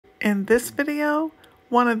In this video,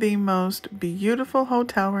 one of the most beautiful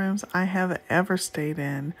hotel rooms I have ever stayed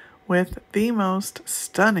in with the most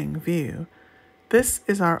stunning view. This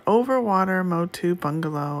is our Overwater Motu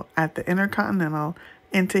Bungalow at the Intercontinental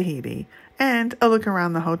in Tahiti and a look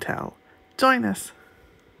around the hotel. Join us.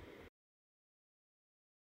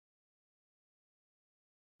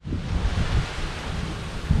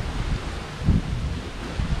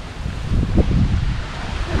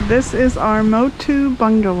 This is our Motu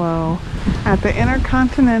Bungalow at the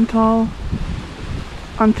Intercontinental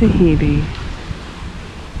on Tahiti.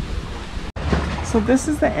 So this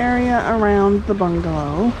is the area around the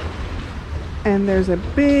bungalow, and there's a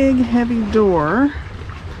big heavy door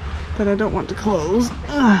that I don't want to close.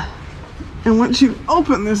 And once you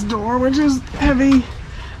open this door, which is heavy,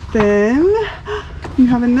 then you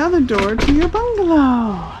have another door to your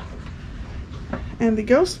bungalow. And the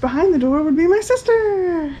ghost behind the door would be my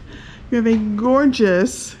sister. You have a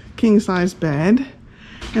gorgeous king-size bed.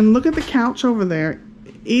 And look at the couch over there.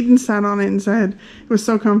 Eden sat on it and said it was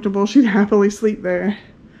so comfortable she'd happily sleep there.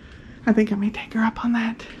 I think I may take her up on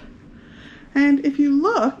that. And if you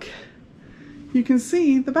look, you can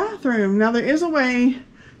see the bathroom. Now there is a way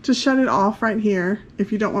to shut it off right here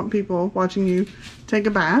if you don't want people watching you take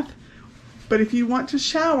a bath. But if you want to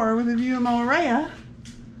shower with a view of Moorea,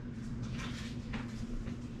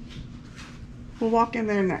 we'll walk in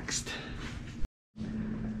there next.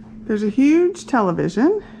 There's a huge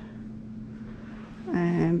television,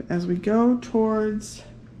 and as we go towards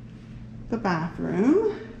the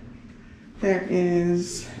bathroom, there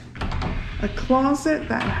is a closet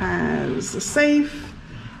that has a safe,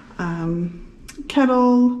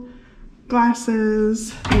 kettle,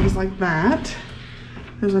 glasses, things like that.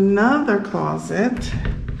 There's another closet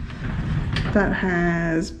that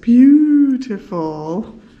has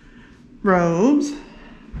beautiful robes,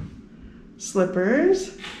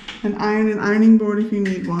 slippers, an iron and ironing board if you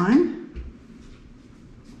need one.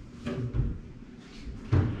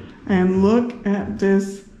 And look at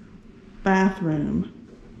this bathroom.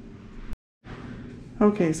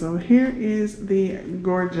 Okay, so here is the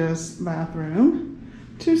gorgeous bathroom.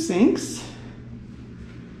 2 sinks.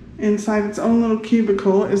 Inside its own little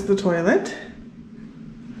cubicle is the toilet.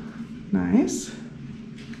 Nice.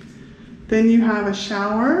 Then you have a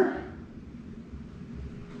shower,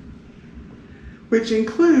 which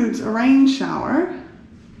includes a rain shower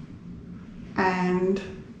and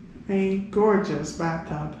a gorgeous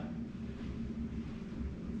bathtub.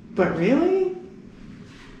 But really,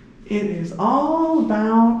 it is all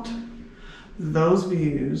about those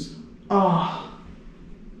views. Oh,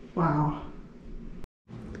 wow.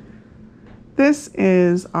 This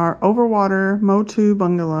is our Overwater Motu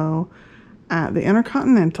Bungalow at the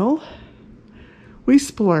Intercontinental. We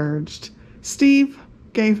splurged. Steve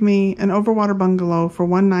gave me an Overwater Bungalow for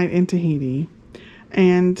one night in Tahiti,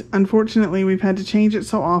 and unfortunately we've had to change it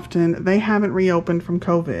so often they haven't reopened from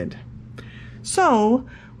COVID. So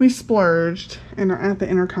we splurged and are at the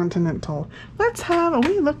Intercontinental. Let's have a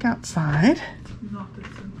wee look outside.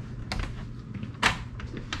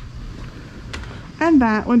 And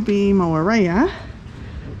that would be Moorea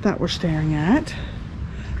that we're staring at.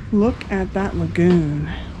 Look at that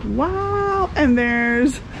lagoon. Wow! And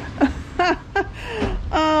there's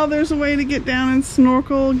oh, there's a way to get down and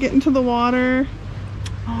snorkel, get into the water.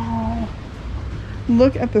 Oh,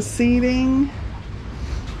 look at the seating.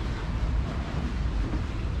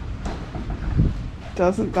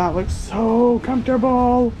 Doesn't that look so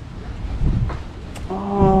comfortable?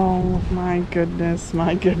 Oh my goodness,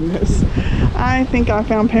 my goodness. I think I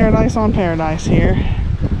found paradise on paradise here.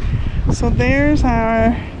 So there's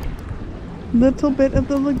our little bit of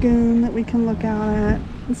the lagoon that we can look out at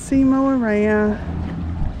and see Moorea.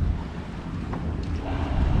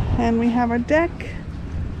 And we have our deck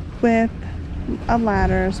with a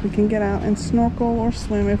ladder so we can get out and snorkel or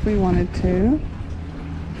swim if we wanted to.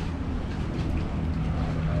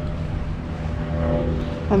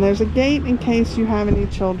 And there's a gate in case you have any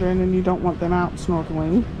children and you don't want them out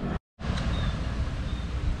snorkeling.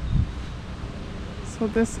 So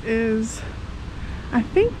this is, I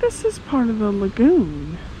think this is part of the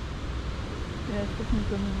lagoon. Yeah,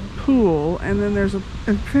 pool, and then there's an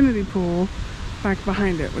infinity pool back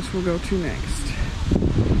behind it, which we'll go to next.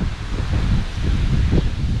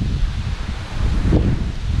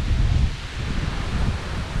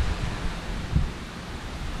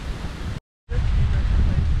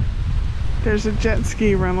 There's a jet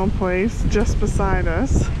ski rental place just beside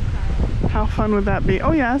us. How fun would that be?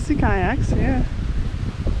 Oh yeah, I see kayaks, yeah.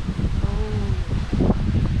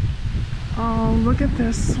 Oh, look at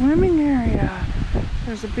this swimming area.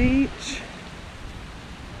 There's a beach.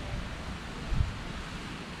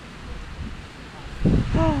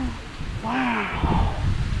 Oh, wow.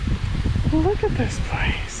 Look at this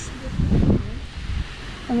place.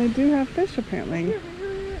 And they do have fish apparently.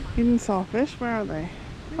 Hidden sawfish, where are they?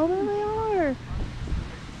 Oh, there they are.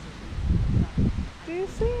 Do you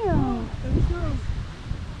see them?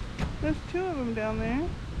 There's two of them down there.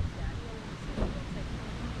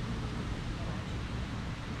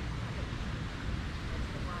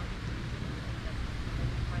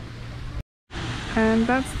 And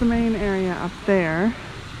that's the main area up there.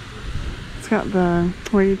 It's got the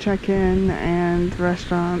where you check in and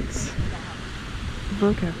restaurants.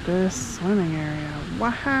 Look at this swimming area.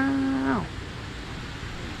 Wow.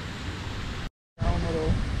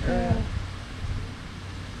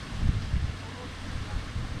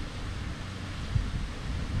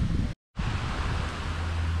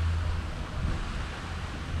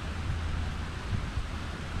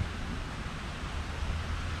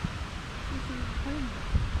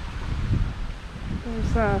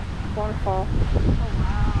 There's a waterfall. Oh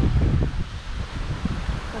wow.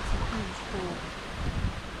 That's cool.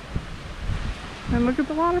 And look at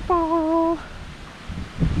the waterfall.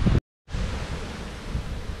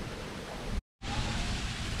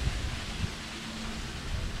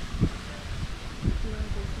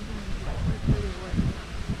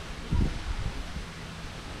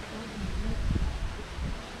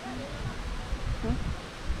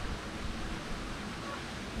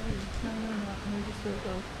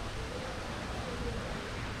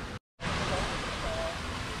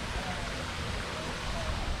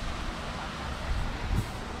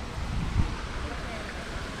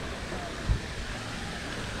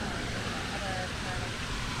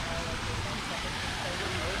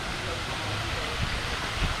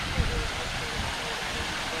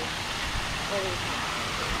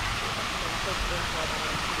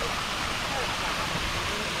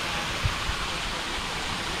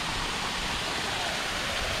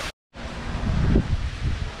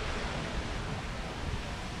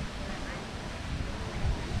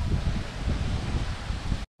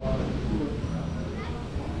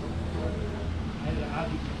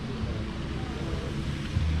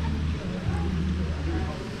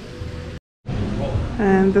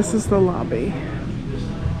 And this is the lobby.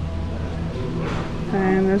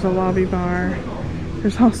 And there's a lobby bar.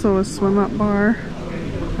 There's also a swim up bar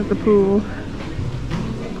at the pool.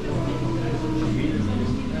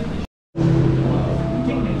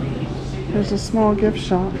 There's a small gift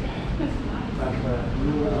shop.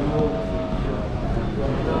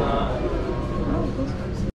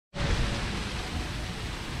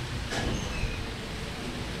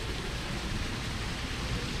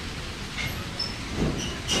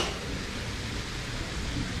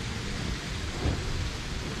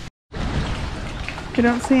 You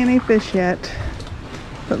don't see any fish yet,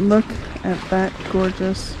 but look at that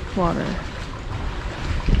gorgeous water.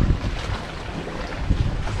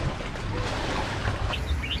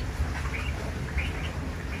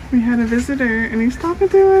 We had a visitor and he's talking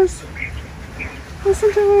to us.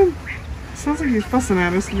 Listen to him. Sounds like he's fussing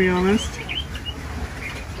at us, to be honest.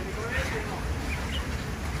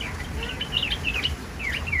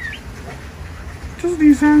 Doesn't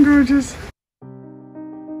he sound gorgeous?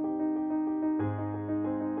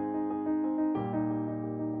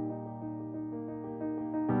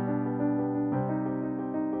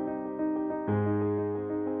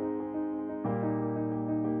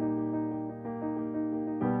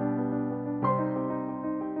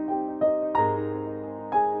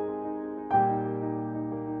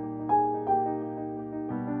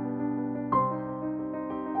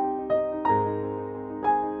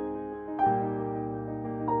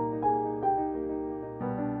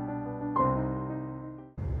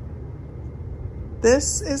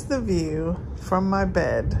 This is the view from my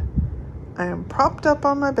bed. I am propped up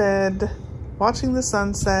on my bed, watching the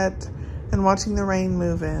sunset and watching the rain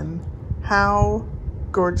move in. How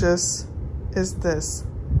gorgeous is this?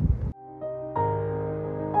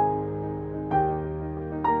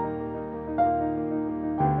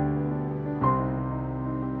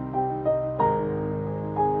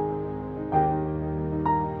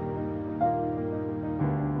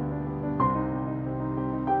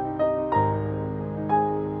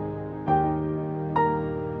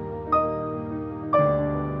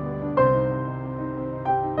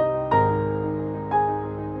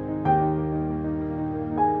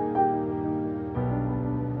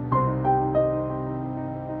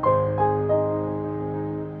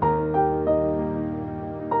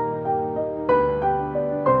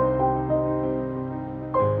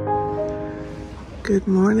 Good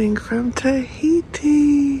morning from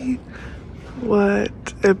Tahiti.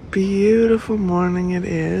 What a beautiful morning it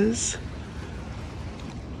is.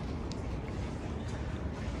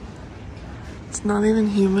 It's not even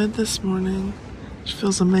humid this morning, which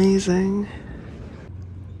feels amazing.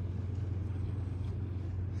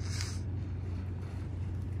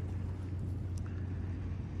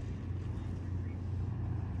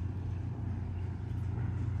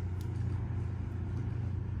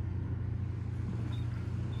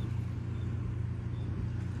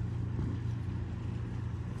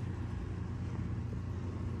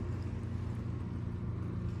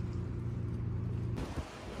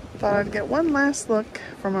 Thought I'd get one last look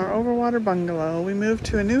from our Overwater Bungalow. We moved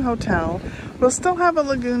to a new hotel. We'll still have a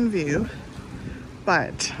lagoon view,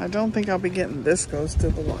 but I don't think I'll be getting this close to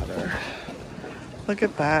the water. Look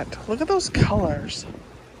at that. Look at those colors.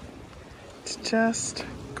 It's just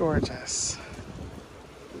gorgeous.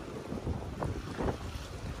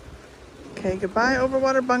 Okay, goodbye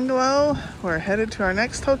Overwater Bungalow. We're headed to our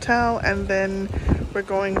next hotel, and then we're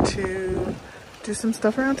going to do some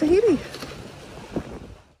stuff around Tahiti.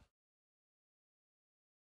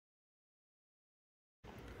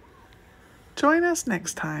 Join us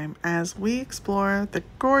next time as we explore the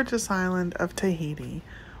gorgeous island of Tahiti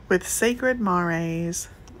with sacred mares,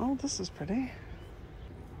 oh this is pretty,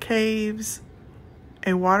 caves,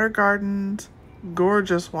 a water garden,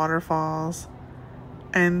 gorgeous waterfalls,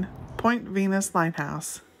 and Point Venus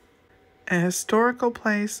Lighthouse, a historical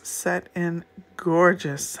place set in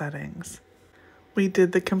gorgeous settings. We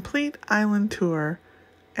did the complete island tour,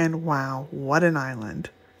 and wow, what an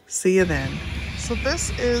island. See you then. So this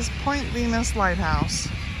is Point Venus Lighthouse.